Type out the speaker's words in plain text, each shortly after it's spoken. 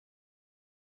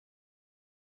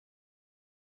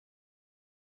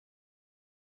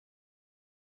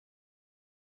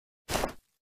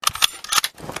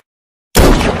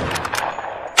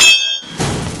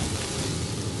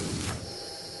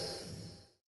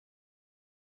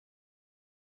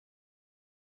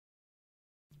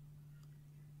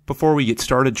Before we get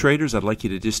started, traders, I'd like you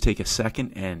to just take a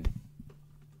second and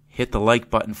hit the like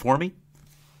button for me.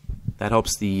 That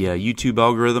helps the YouTube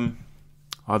algorithm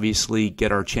obviously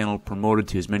get our channel promoted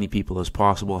to as many people as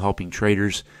possible, helping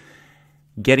traders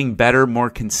getting better, more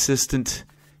consistent,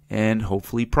 and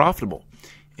hopefully profitable.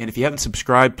 And if you haven't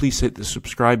subscribed, please hit the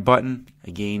subscribe button.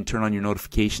 Again, turn on your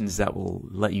notifications. That will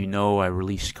let you know I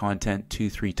release content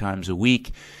 2-3 times a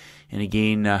week. And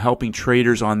again, helping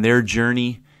traders on their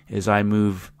journey as I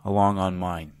move along on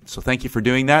mine. So thank you for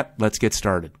doing that. Let's get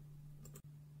started.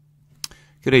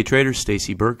 Good day, traders.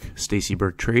 Stacey Burke, Stacey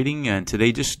Burke Trading, and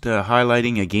today just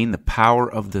highlighting again the power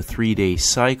of the 3-day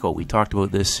cycle. We talked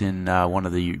about this in one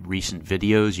of the recent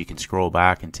videos. You can scroll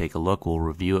back and take a look. We'll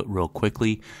review it real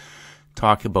quickly.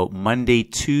 Talk about Monday,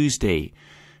 Tuesday,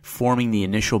 forming the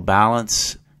initial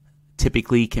balance.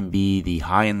 Typically can be the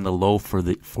high and the low for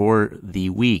the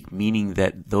week, meaning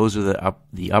that those are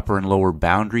the upper and lower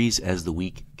boundaries as the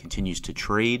week continues to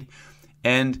trade.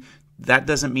 And that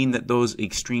doesn't mean that those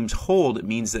extremes hold. It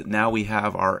means that now we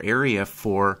have our area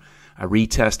for a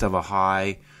retest of a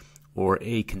high or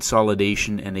a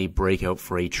consolidation and a breakout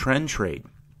for a trend trade,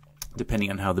 depending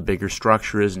on how the bigger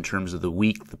structure is in terms of the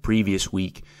week, the previous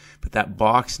week. But that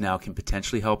box now can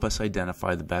potentially help us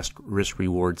identify the best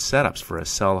risk-reward setups for a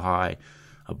sell high,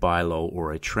 a buy low,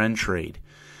 or a trend trade.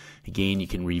 Again, you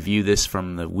can review this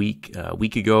from the week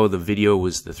ago. The video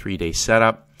was the 3-day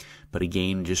setup. But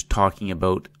again, just talking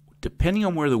about depending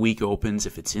on where the week opens,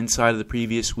 if it's inside of the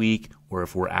previous week or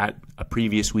if we're at a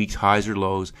previous week's highs or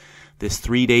lows, this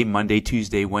 3-day Monday,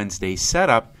 Tuesday, Wednesday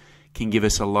setup can give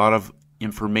us a lot of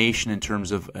information in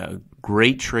terms of a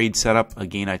great trade setup.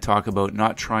 Again, I talk about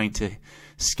not trying to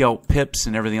scalp pips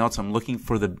and everything else. I'm looking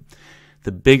for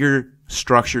the bigger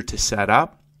structure to set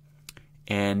up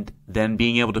and then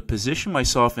being able to position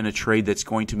myself in a trade that's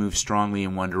going to move strongly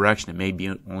in one direction. It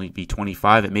may only be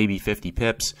 25, it may be 50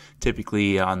 pips.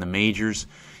 Typically on the majors,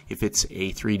 if it's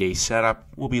a 3-day setup,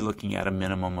 we'll be looking at a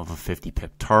minimum of a 50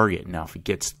 pip target. Now, if it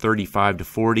gets 35 to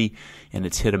 40 and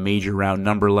it's hit a major round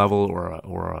number level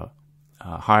or a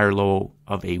higher low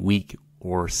of a week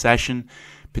or session,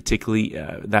 particularly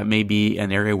that may be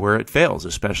an area where it fails,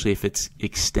 especially if it's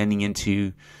extending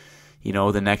into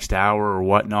the next hour or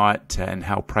whatnot, and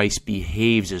how price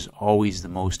behaves is always the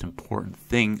most important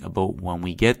thing about when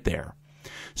we get there.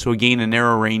 So again, a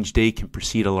narrow range day can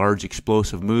precede a large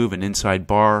explosive move, an inside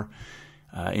bar.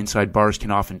 Inside bars can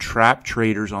often trap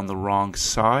traders on the wrong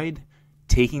side,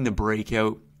 taking the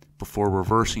breakout before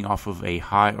reversing off of a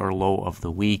high or low of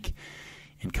the week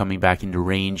and coming back into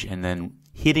range and then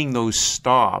hitting those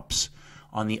stops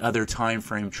on the other time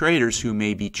frame traders who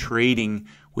may be trading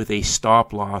with a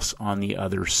stop loss on the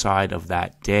other side of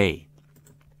that day.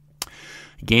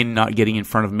 Again, not getting in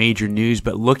front of major news,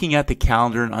 but looking at the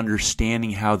calendar and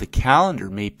understanding how the calendar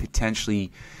may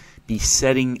potentially be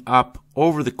setting up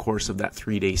over the course of that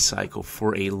 3-day cycle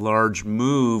for a large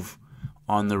move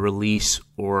on the release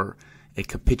or a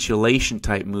capitulation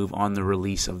type move on the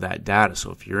release of that data.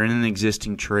 So if you're in an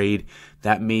existing trade,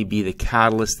 that may be the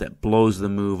catalyst that blows the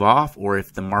move off, or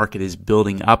if the market is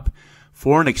building up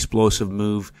for an explosive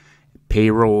move,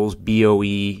 payrolls,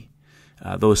 BOE,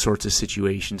 those sorts of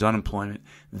situations, unemployment,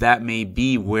 that may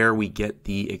be where we get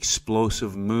the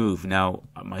explosive move. Now,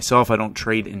 myself, I don't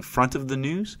trade in front of the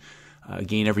news.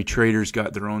 Again, every trader's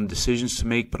got their own decisions to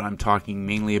make, but I'm talking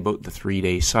mainly about the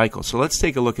 3-day cycle. So let's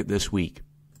take a look at this week.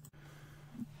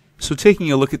 So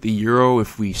taking a look at the euro,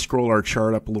 if we scroll our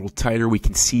chart up a little tighter, we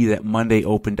can see that Monday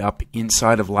opened up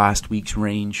inside of last week's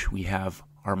range. We have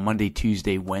our Monday,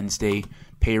 Tuesday, Wednesday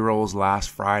payrolls last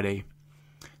Friday.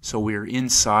 So we're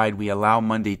inside. We allow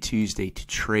Monday, Tuesday to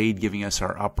trade, giving us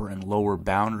our upper and lower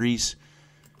boundaries.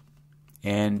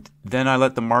 And then I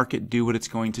let the market do what it's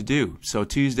going to do. So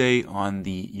Tuesday on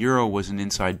the euro was an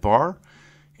inside bar.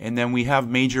 And then we have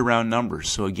major round numbers.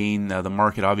 So again, the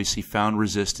market obviously found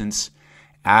resistance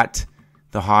at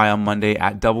the high on Monday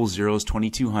at double zeros,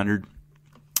 2200.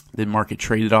 The market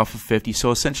traded off of 50.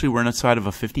 So essentially we're inside of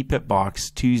a 50 pip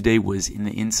box. Tuesday was in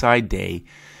the inside day.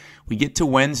 We get to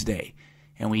Wednesday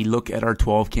and we look at our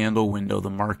 12 candle window.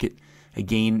 The market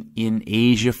again in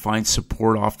Asia finds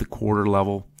support off the quarter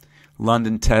level.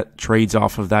 London trades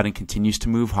off of that and continues to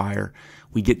move higher.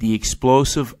 We get the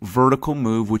explosive vertical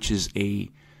move, which is a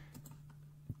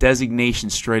designation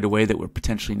straight away that we're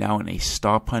potentially now in a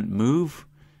stop hunt move.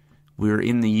 We're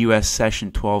in the US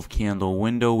session 12 candle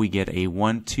window. We get a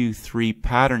 1, 2, 3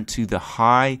 pattern to the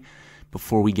high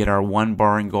before we get our 1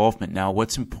 bar engulfment. Now,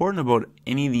 what's important about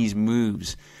any of these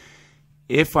moves,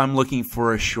 if I'm looking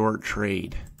for a short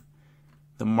trade,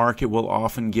 the market will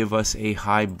often give us a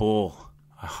high bull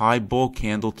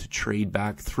candle to trade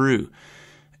back through.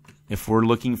 If we're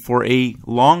looking for a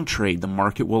long trade, the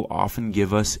market will often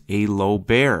give us a low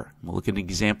bear. We'll look at an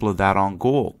example of that on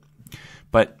gold.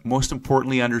 But most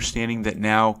importantly, understanding that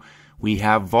now we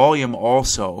have volume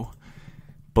also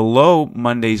below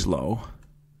Monday's low,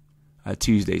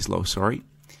 Tuesday's low, sorry.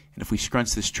 And if we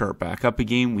scrunch this chart back up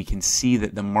again, we can see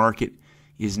that the market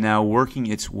is now working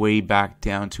its way back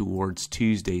down towards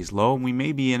Tuesday's low, and we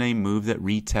may be in a move that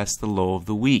retests the low of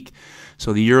the week.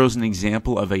 So the euro is an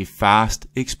example of a fast,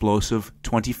 explosive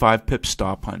 25 pip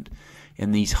stop hunt.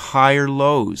 And these higher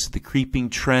lows, the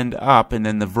creeping trend up, and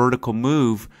then the vertical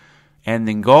move and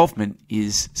the engulfment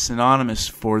is synonymous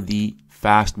for the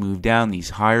fast move down.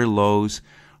 These higher lows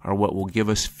are what will give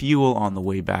us fuel on the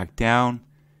way back down.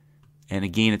 And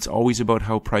again, it's always about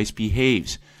how price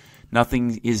behaves.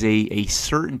 Nothing is a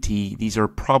certainty. These are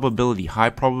probability, high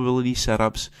probability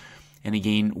setups. And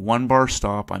again, 1 bar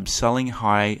stop. I'm selling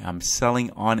high. I'm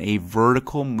selling on a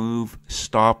vertical move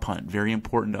stop hunt. Very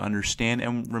important to understand,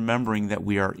 and remembering that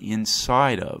we are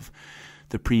inside of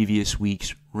the previous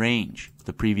week's range,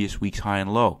 the previous week's high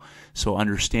and low. So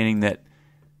understanding that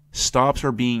stops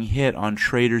are being hit on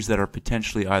traders that are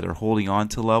potentially either holding on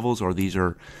to levels, or these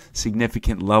are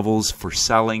significant levels for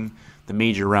selling. The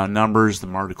major round numbers, the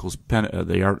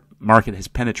market has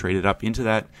penetrated up into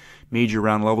that major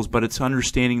round levels, but it's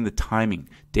understanding the timing.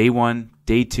 Day 1,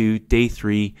 day 2, day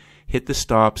 3, hit the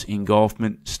stops,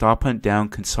 engulfment, stop hunt down,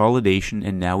 consolidation,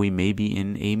 and now we may be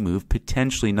in a move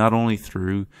potentially not only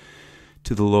through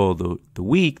to the low of the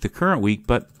week, the current week,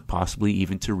 but possibly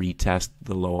even to retest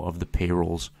the low of the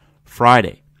payrolls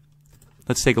Friday.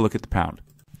 Let's take a look at the pound.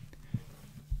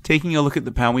 Taking a look at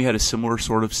the pound, we had a similar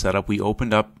sort of setup. We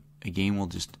opened up, again, we'll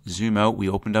just zoom out. We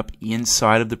opened up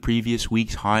inside of the previous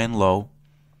week's high and low.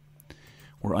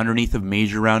 We're underneath of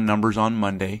major round numbers on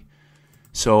Monday.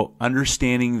 So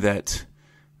understanding that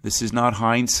this is not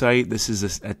hindsight, this is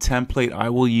a template I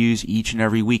will use each and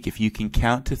every week. If you can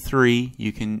count to 3,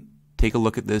 you can take a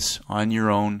look at this on your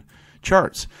own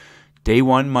charts. Day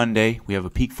 1, Monday, we have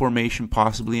a peak formation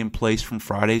possibly in place from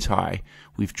Friday's high.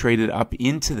 We've traded up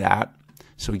into that.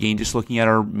 So again, just looking at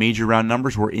our major round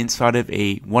numbers, we're inside of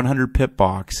a 100 pip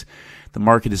box. The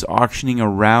market is auctioning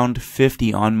around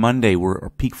 50 on Monday, where our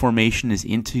peak formation is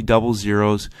into double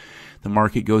zeros. The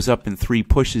market goes up in 3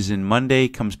 pushes in Monday,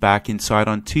 comes back inside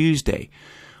on Tuesday.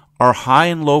 Our high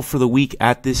and low for the week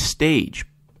at this stage,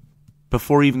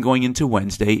 before even going into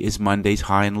Wednesday, is Monday's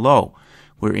high and low.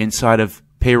 We're inside of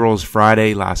payrolls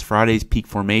Friday, last Friday's peak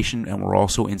formation, and we're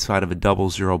also inside of a double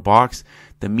zero box.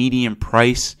 The median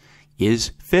price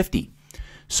is 50.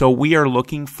 So we are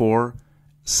looking for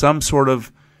some sort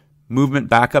of movement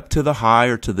back up to the high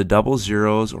or to the double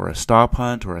zeros, or a stop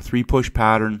hunt or a 3-push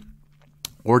pattern,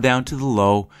 or down to the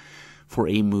low for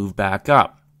a move back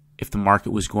up. If the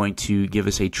market was going to give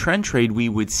us a trend trade, we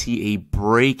would see a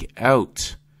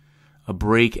breakout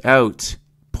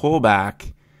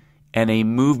pullback and a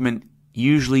movement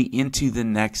usually into the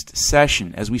next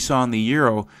session. As we saw in the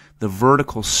euro, the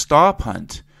vertical stop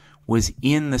hunt was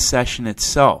in the session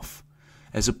itself,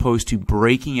 as opposed to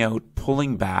breaking out,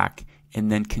 pulling back,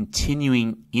 and then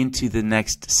continuing into the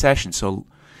next session. So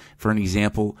for an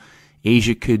example,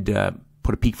 Asia could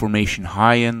put a peak formation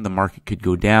high in, the market could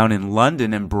go down in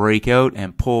London and break out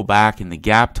and pull back in the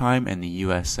gap time, and the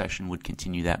US session would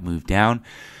continue that move down.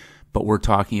 But we're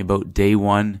talking about day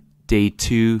 1, day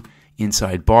 2,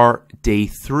 inside bar. Day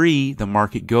 3, the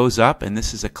market goes up, and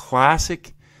this is a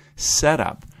classic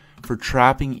setup for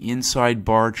trapping inside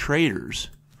bar traders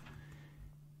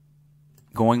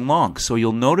going long. So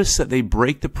you'll notice that they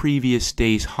break the previous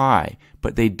day's high,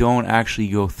 but they don't actually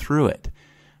go through it.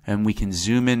 And we can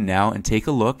zoom in now and take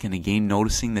a look, and again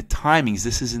noticing the timings.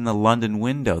 This is in the London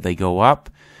window. They go up,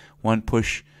 1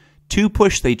 push, 2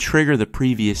 push, they trigger the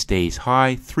previous day's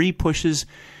high, 3 pushes,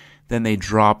 then they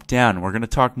drop down. We're going to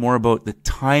talk more about the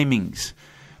timings,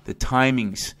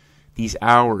 these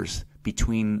hours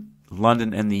between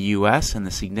London and the US and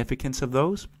the significance of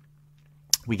those.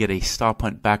 We get a stop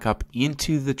hunt back up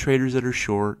into the traders that are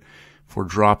short for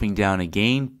dropping down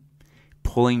again,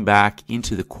 pulling back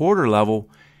into the quarter level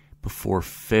before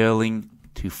failing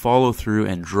to follow through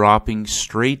and dropping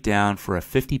straight down for a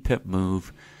 50 pip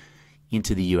move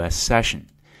into the US session.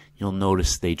 You'll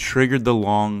notice they triggered the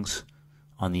longs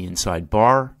on the inside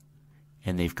bar,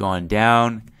 and they've gone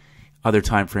down. Other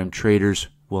time frame traders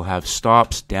will have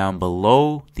stops down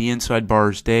below the inside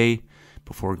bar's day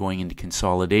before going into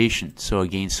consolidation. So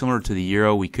again, similar to the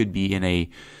euro, we could be in a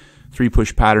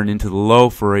 3-push pattern into the low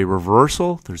for a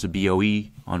reversal. There's a BOE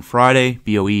on Friday,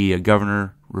 BOE, a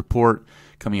governor report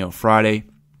coming out Friday.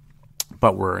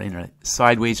 but we're in a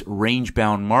sideways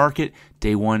range-bound market.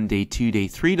 Day 1, day 2, day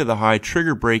 3 to the high.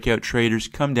 Trigger breakout traders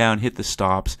come down, hit the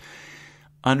stops.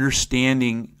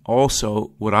 Understanding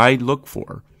also what I look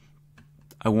for.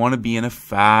 I want to be in a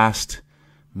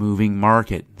fast-moving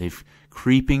market. They've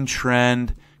creeping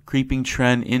trend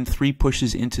in 3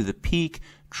 pushes into the peak,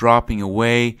 dropping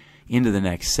away into the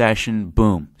next session.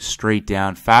 Boom, straight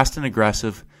down, fast and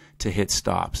aggressive to hit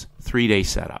stops. 3-day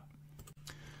setup.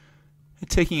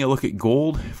 Taking a look at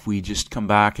gold, if we just come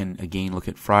back and again look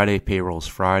at Friday, payrolls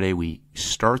Friday, we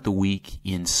start the week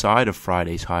inside of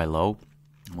Friday's high-low.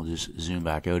 We'll just zoom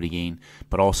back out again,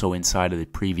 but also inside of the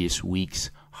previous week's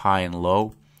high and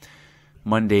low.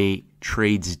 Monday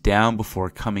trades down before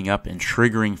coming up and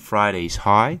triggering Friday's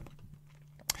high,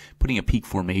 putting a peak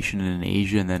formation in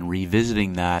Asia and then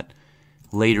revisiting that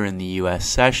later in the U.S.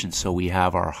 session. So we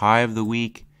have our high of the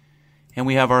week and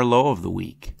we have our low of the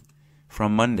week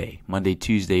from Monday,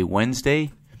 Tuesday,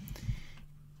 Wednesday.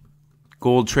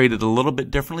 Gold traded a little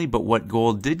bit differently, but what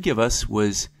gold did give us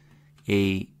was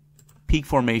a peak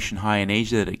formation high in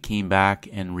Asia that it came back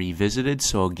and revisited.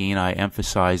 So again, I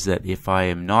emphasize that if I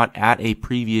am not at a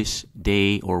previous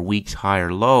day or week's high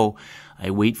or low,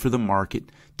 I wait for the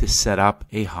market to set up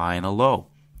a high and a low.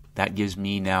 That gives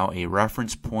me now a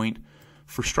reference point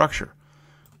for structure.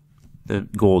 The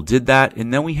gold did that,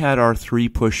 and then we had our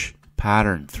 3-push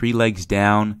pattern, 3 legs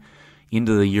down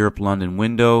into the Europe-London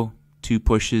window, 2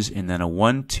 pushes, and then a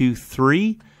 1, 2,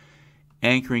 3,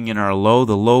 anchoring in our low,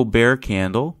 the low bear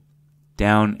candle,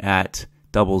 down at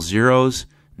double zeros.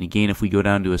 And again, if we go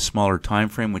down to a smaller time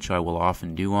frame, which I will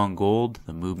often do on gold,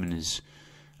 the movement is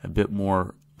a bit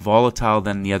more volatile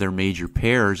than the other major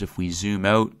pairs. If we zoom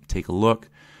out, take a look,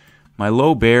 my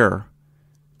low bear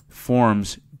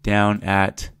forms down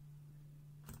at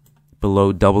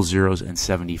below double zeros and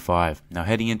 75. Now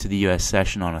heading into the U.S.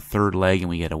 session on a 3rd leg, and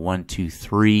we get a 1, 2,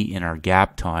 3 in our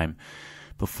gap time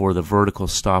before the vertical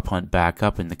stop hunt back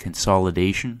up in the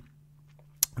consolidation.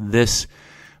 This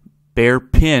bear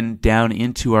pin down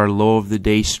into our low of the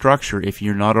day structure, if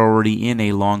you're not already in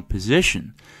a long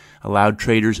position, allowed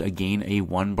traders again a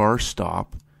 1-bar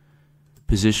stop,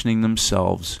 positioning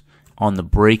themselves on the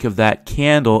break of that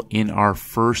candle in our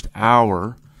first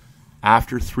hour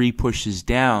after 3 pushes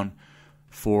down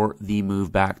for the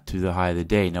move back to the high of the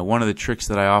day. Now, one of the tricks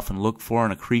that I often look for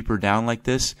in a creeper down like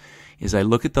this is I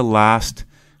look at the last,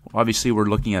 obviously we're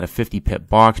looking at a 50 pip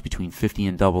box between 50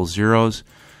 and double zeros.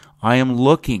 I am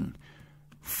looking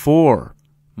for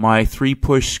my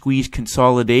 3-push squeeze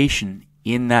consolidation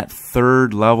in that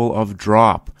 3rd level of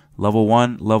drop. Level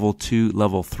 1, level 2,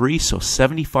 level 3, so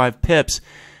 75 pips.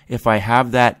 If I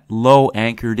have that low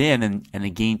anchored in, and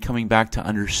again coming back to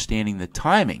understanding the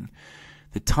timing.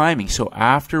 So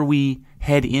after we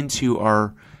head into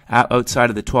our outside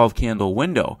of the 12 candle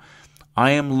window,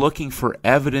 I am looking for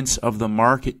evidence of the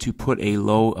market to put a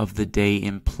low of the day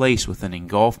in place with an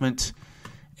engulfment.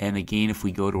 And again, if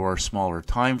we go to our smaller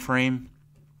time frame,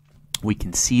 we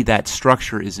can see that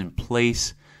structure is in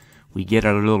place. We get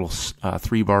our little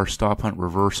 3-bar stop hunt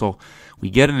reversal. We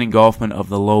get an engulfment of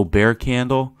the low bear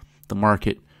candle. The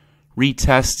market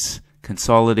retests,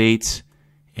 consolidates,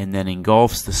 and then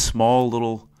engulfs the small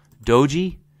little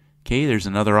doji. Okay, there's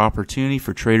another opportunity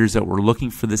for traders that were looking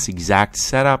for this exact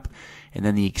setup, and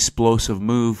then the explosive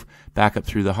move back up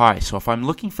through the high. So if I'm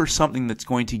looking for something that's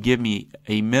going to give me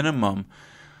a minimum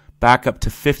back up to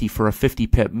 50 for a 50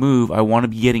 pip move, I want to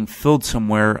be getting filled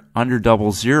somewhere under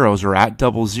double zeros or at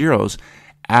double zeros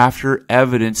after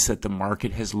evidence that the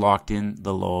market has locked in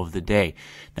the low of the day.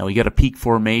 Now we got a peak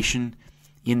formation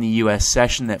in the U.S.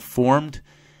 session that formed,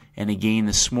 and again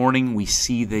this morning we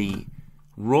see the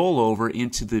rollover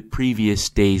into the previous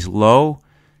day's low,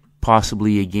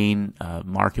 possibly again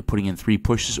market putting in 3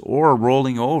 pushes or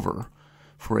rolling over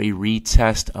for a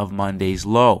retest of Monday's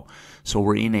low. So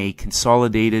we're in a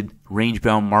consolidated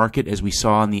range-bound market as we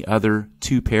saw in the other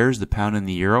 2 pairs, the pound and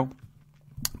the euro.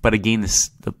 But again,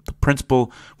 the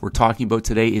principle we're talking about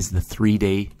today is the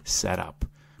 3-day setup,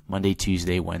 Monday,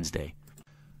 Tuesday, Wednesday.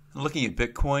 Looking at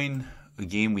Bitcoin,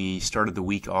 again, we started the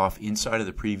week off inside of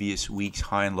the previous week's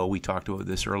high and low. We talked about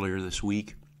this earlier this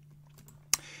week.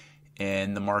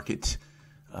 And the market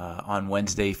on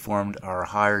Wednesday formed our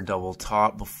higher double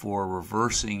top before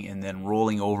reversing and then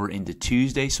rolling over into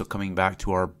Tuesday. So coming back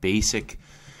to our basic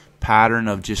pattern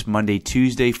of just Monday,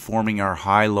 Tuesday, forming our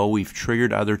high low. We've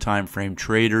triggered other time frame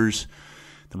traders.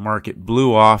 The market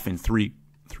blew off in three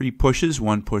pushes,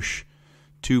 1 push,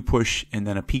 2 push, and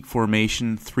then a peak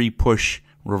formation, 3 push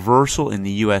reversal in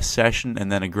the U.S. session,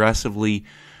 and then aggressively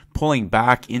pulling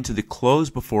back into the close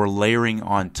before layering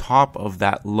on top of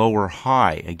that lower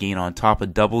high, again on top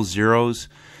of double zeros.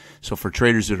 So for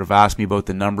traders that have asked me about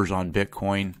the numbers on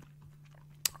Bitcoin,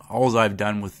 all I've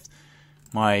done with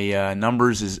my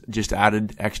numbers is just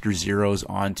added extra zeros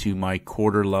onto my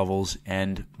quarter levels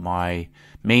and my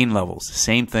main levels.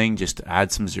 Same thing, just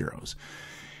add some zeros.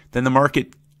 Then the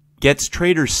market gets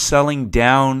traders selling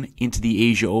down into the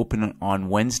Asia Open on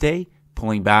Wednesday,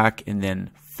 pulling back and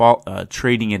then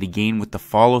trading it again with the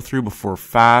follow through before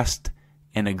fast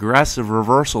and aggressive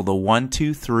reversal, the 1,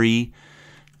 2, 3.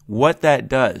 What that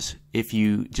does, if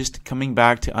you just coming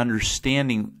back to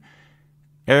understanding,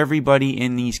 everybody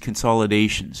in these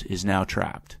consolidations is now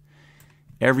trapped.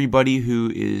 Everybody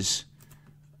who is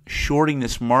shorting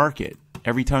this market,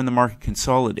 every time the market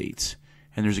consolidates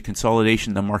and there's a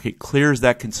consolidation, the market clears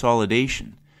that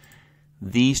consolidation.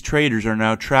 These traders are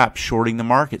now trapped shorting the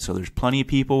market. So there's plenty of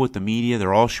people with the media,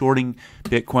 they're all shorting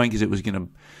Bitcoin because it was going to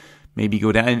maybe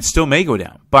go down, and it still may go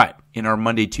down. But in our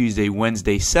Monday, Tuesday,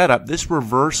 Wednesday setup, this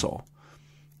reversal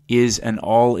is an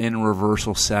all-in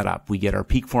reversal setup. We get our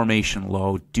peak formation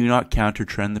low. Do not counter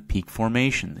trend the peak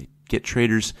formation. They get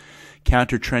traders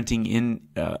counter trending in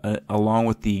along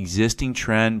with the existing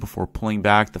trend before pulling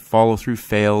back. The follow through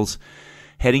fails.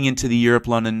 Heading into the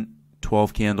Europe-London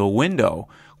 12 candle window,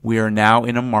 we are now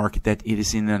in a market that it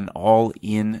is in an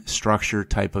all-in structure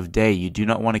type of day. You do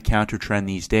not want to counter trend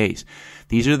these days.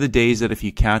 These are the days that if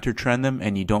you counter trend them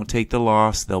and you don't take the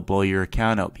loss, they'll blow your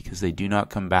account out because they do not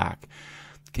come back.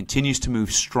 Continues to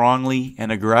move strongly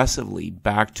and aggressively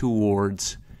back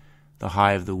towards the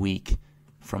high of the week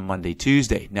from Monday,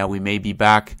 Tuesday. Now we may be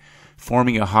back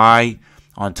forming a high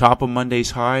on top of Monday's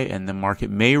high and the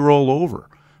market may roll over.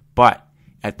 But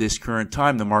at this current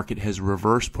time, the market has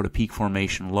reversed, put a peak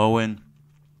formation low in,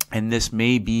 and this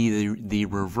may be the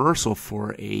reversal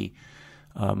for a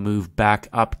move back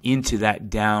up into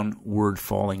that downward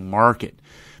falling market.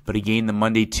 But again, the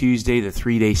Monday, Tuesday, the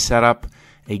 3-day setup,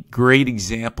 a great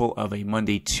example of a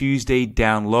Monday, Tuesday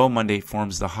down low. Monday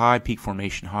forms the high, peak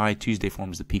formation high. Tuesday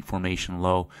forms the peak formation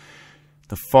low.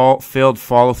 The failed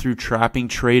follow-through trapping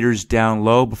traders down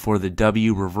low before the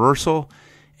W reversal,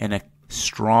 and a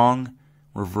strong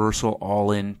reversal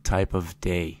all-in type of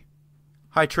day.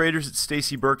 Hi traders, it's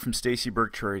Stacey Burke from Stacey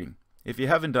Burke Trading. If you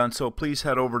haven't done so, please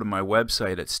head over to my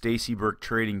website at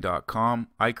staceyburketrading.com.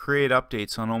 I create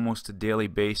updates on almost a daily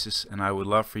basis and I would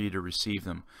love for you to receive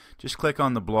them. Just click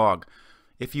on the blog.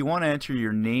 If you want to enter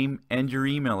your name and your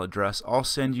email address, I'll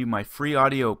send you my free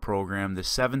audio program, the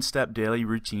 7-Step Daily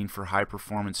Routine for High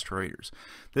Performance Traders.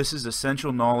 This is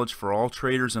essential knowledge for all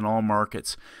traders in all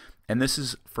markets. And this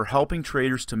is for helping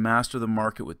traders to master the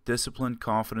market with discipline,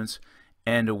 confidence,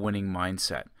 and a winning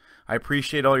mindset. I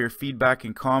appreciate all your feedback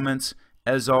and comments.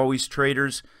 As always,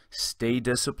 traders, stay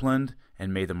disciplined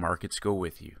and may the markets go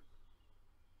with you.